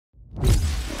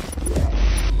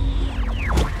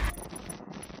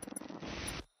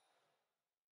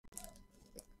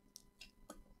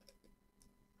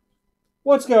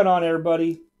What's going on,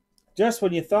 everybody? Just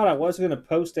when you thought I wasn't going to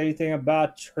post anything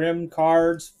about trim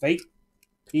cards, fake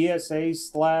PSA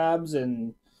slabs,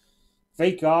 and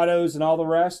fake autos and all the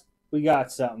rest, we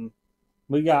got something.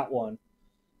 We got one.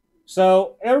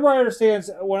 So everybody understands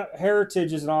what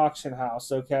Heritage is an auction house,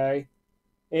 okay?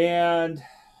 And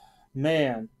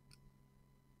man,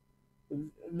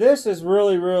 this is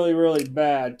really, really, really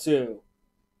bad too.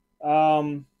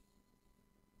 Um,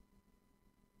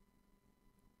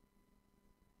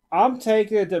 I'm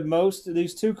taking it that most of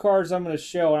these two cards I'm going to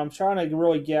show, and I'm trying to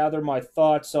really gather my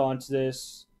thoughts onto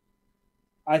this.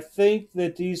 I think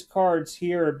that these cards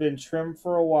here have been trimmed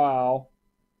for a while,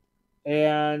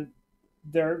 and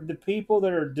they're the people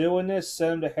that are doing this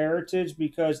send them to Heritage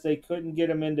because they couldn't get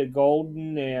them into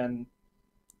Golden and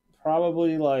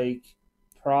probably like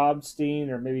Probstein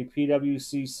or maybe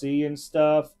PWCC and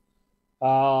stuff.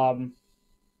 Um,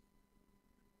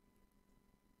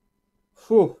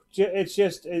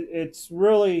 it's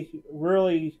really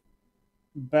really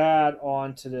bad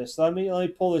onto this. Let me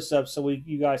pull this up so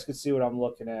you guys can see what I'm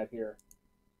looking at here.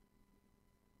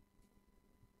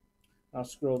 I'll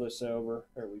scroll this over.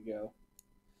 There we go.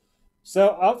 So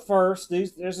up first,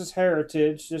 this is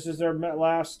Heritage. This is their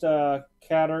last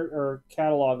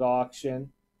catalog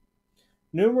auction.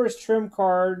 Numerous trim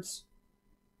cards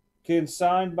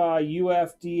consigned by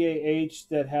UFDAH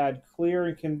that had clear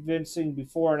and convincing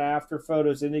before and after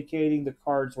photos indicating the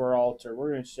cards were altered.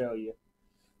 We're going to show you.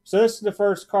 So this is the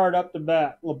first card up the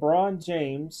bat. LeBron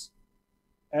James,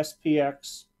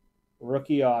 SPx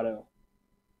Rookie Auto.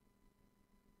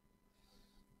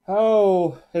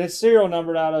 Oh, and it's serial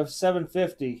numbered out of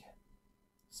 750.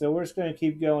 So we're just going to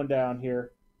keep going down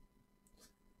here.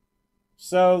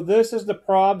 So this is the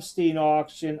Probstein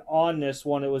auction on this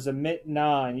one. It was a Mint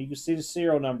 9. You can see the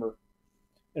serial number.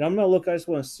 And I'm going to look. I just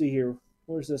want to see here.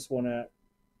 Where's this one at?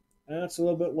 That's a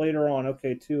little bit later on.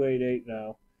 Okay, 288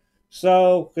 now.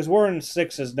 So, because we're in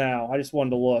sixes now. I just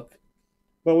wanted to look.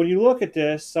 But when you look at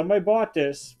this, somebody bought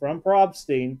this from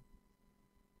Probstein.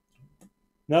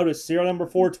 Notice serial number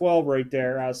 412 right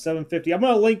there out of 750. I'm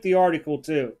going to link the article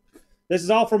too. This is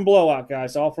all from Blowout,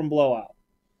 guys. All from Blowout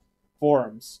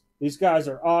forums. These guys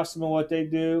are awesome at what they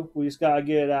do. We just got to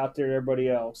get it out there to everybody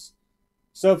else.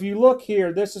 So if you look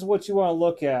here, this is what you want to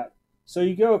look at. So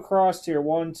you go across here,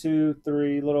 1, 2,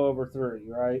 3, a little over 3,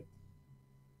 right?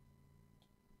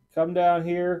 Come down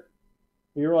here.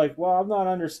 You're like, well, I'm not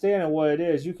understanding what it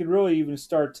is. You could really even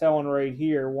start telling right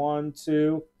here, 1,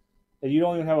 2, and you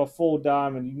don't even have a full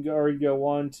diamond. You can go, or you go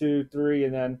 1, 2, 3,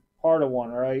 and then part of one,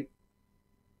 right?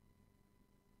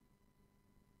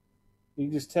 You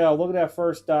can just tell. Look at that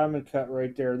first diamond cut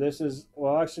right there. This is,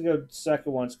 well, actually go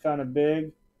second one. It's kind of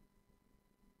big,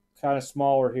 kind of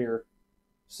smaller here.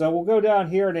 So we'll go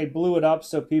down here, and they blew it up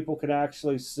so people can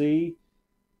actually see.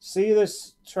 See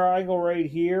this triangle right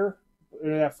here?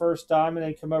 That first diamond,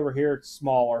 then come over here, it's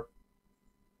smaller.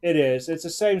 It is. It's the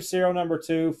same serial number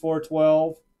too,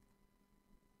 412.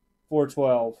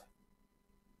 412.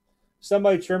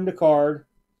 Somebody trimmed a card.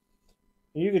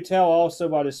 And you can tell also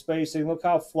by the spacing. Look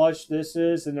how flush this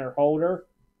is in their holder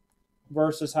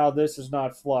versus how this is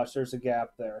not flush. There's a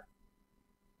gap there.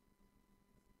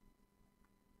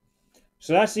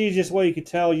 So that's the easiest way you can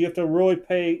tell. You have to really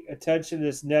pay attention to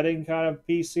this netting kind of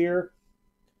piece here.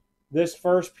 This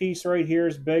first piece right here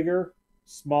is bigger,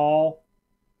 small.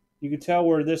 You can tell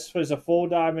where this is a full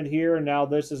diamond here, and now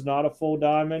this is not a full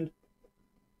diamond.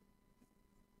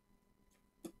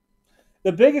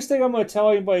 The biggest thing I'm going to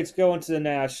tell anybody that's going to the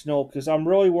National, because I'm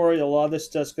really worried a lot of this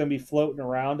stuff's going to be floating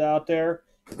around out there.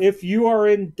 If you are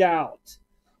in doubt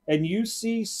and you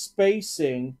see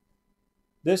spacing,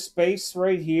 this space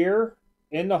right here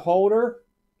in the holder,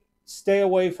 stay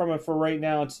away from it for right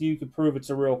now until you can prove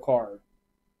it's a real card.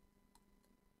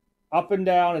 Up and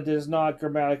down, it does not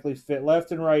grammatically fit.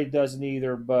 Left and right, it doesn't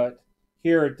either, but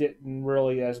here it didn't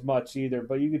really as much either.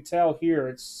 But you can tell here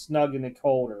it's snug in the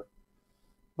holder.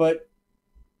 But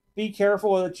be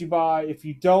careful that you buy. If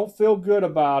you don't feel good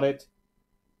about it,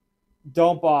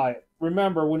 don't buy it.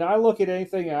 Remember, when I look at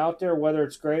anything out there, whether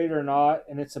it's great or not,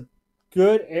 and it's a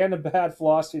good and a bad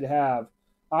philosophy to have,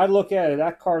 I look at it,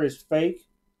 that card is fake.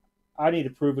 I need to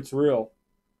prove it's real.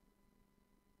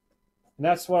 And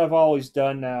that's what I've always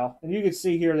done now. And you can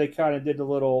see here they kind of did the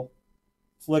little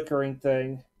flickering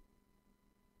thing.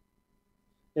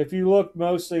 If you look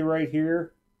mostly right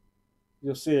here,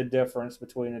 you'll see a difference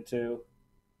between the two.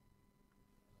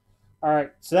 All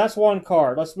right, so that's one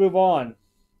card. Let's move on.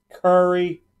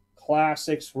 Curry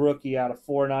Classics Rookie out of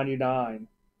 $4.99.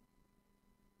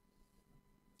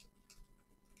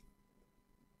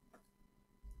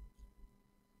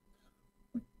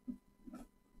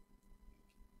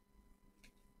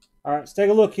 All right, let's take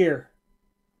a look here.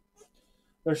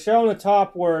 They're showing the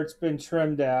top where it's been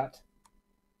trimmed at.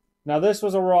 Now, this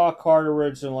was a raw card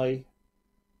originally.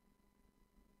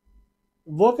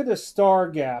 Look at the star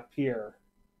gap here.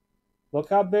 Look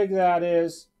how big that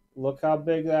is. Look how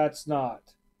big that's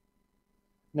not.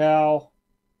 Now,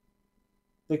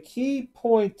 the key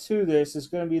point to this is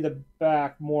going to be the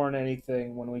back more than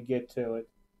anything when we get to it.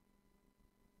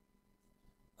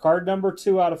 Card number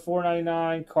 2 out of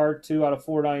 499, card 2 out of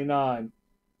 499.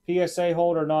 PSA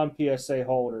holder, non-PSA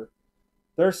holder.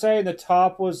 They're saying the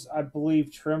top was, I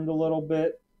believe, trimmed a little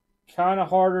bit. Kind of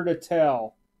harder to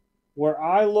tell. Where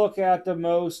I look at the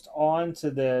most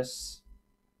onto this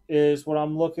is when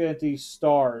I'm looking at these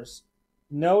stars.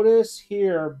 Notice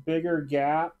here, bigger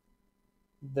gap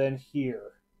than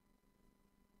here.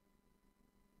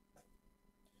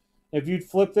 If you'd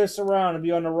flip this around and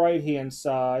be on the right-hand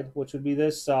side, which would be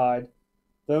this side,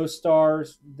 those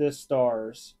stars, this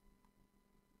stars.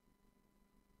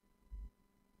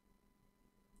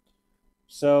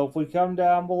 So if we come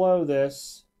down below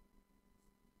this,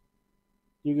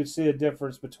 you can see a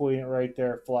difference between it right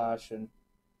there flashing.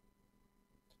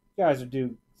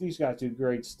 These guys do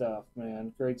great stuff,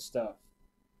 man. Great stuff.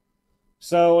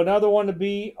 So another one to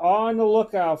be on the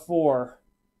lookout for.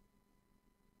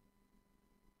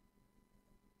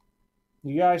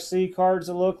 You guys see cards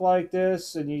that look like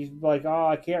this, and you like, oh,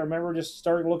 I can't remember. Just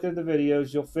start looking at the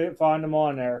videos. You'll find them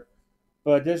on there.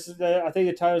 But this is I think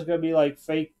the title is going to be like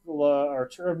fake or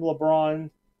trim LeBron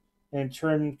and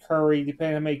trim Curry,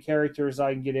 depending on how many characters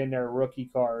I can get in there, rookie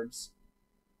cards.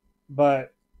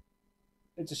 But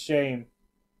it's a shame.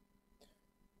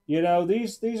 You know,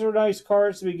 these are nice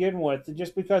cards to begin with.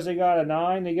 Just because they got a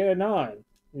 9, they get a 9.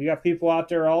 You got people out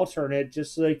there altering it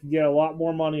just so they can get a lot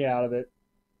more money out of it.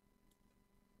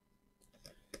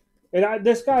 And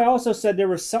this guy also said there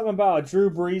was something about a Drew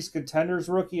Brees contenders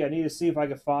rookie. I need to see if I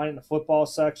can find it in the football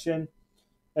section.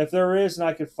 If there is and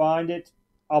I can find it,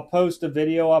 I'll post a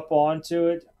video up onto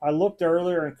it. I looked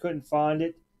earlier and couldn't find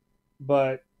it,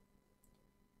 but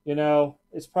you know,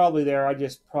 it's probably there. I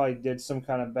just probably did some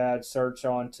kind of bad search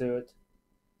onto it.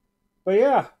 But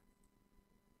yeah,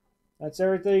 that's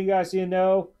everything you guys need to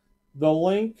know. The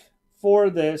link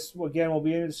for this, again, will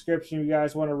be in the description if you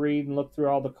guys want to read and look through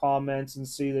all the comments and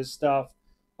see this stuff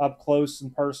up close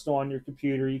and personal on your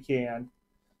computer. You can.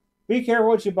 Be careful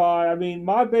what you buy. I mean,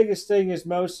 my biggest thing is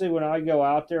mostly when I go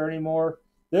out there anymore,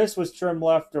 this was trimmed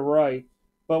left to right.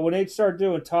 But when they start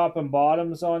doing top and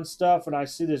bottoms on stuff and I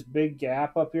see this big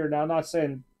gap up here, now I'm not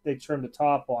saying they trimmed the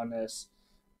top on this,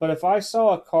 but if I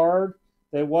saw a card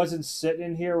that wasn't sitting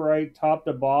in here right top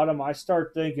to bottom, I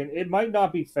start thinking it might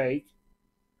not be fake.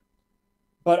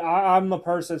 But I'm the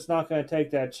person that's not going to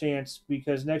take that chance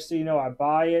because next thing you know, I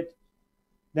buy it.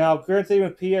 Now, good thing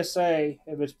with PSA,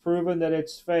 if it's proven that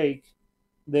it's fake,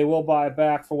 they will buy it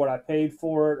back for what I paid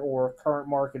for it or current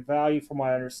market value, from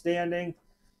my understanding.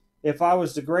 If I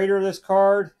was the grader of this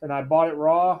card and I bought it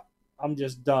raw, I'm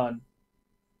just done.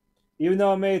 Even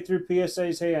though I made it through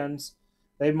PSA's hands,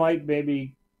 they might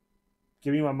maybe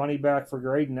give me my money back for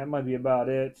grading. That might be about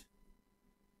it.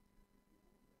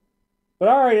 But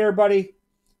all right, everybody.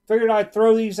 Figured I'd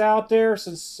throw these out there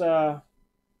since I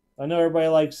know everybody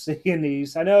likes seeing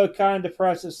these. I know it kind of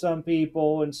depresses some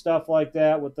people and stuff like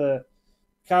that with the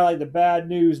kind of like the bad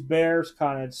news bears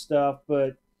kind of stuff,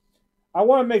 but I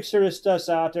want to make sure this stuff's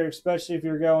out there, especially if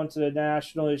you're going to the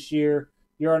National this year.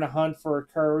 You're on a hunt for a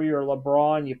Curry or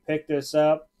LeBron. You pick this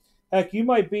up. Heck, you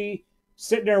might be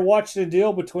sitting there watching a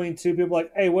deal between two people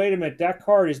like, hey, wait a minute, that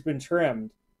card has been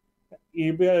trimmed.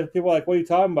 People are like, what are you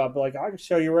talking about? But like, I can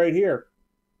show you right here.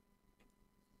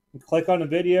 You click on the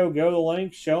video, go to the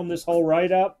link, show them this whole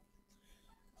write-up.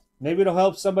 Maybe it'll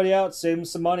help somebody out, save them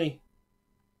some money.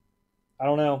 I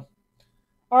don't know.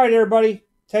 All right, everybody.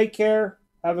 Take care.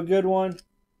 Have a good one.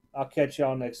 I'll catch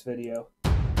y'all next video.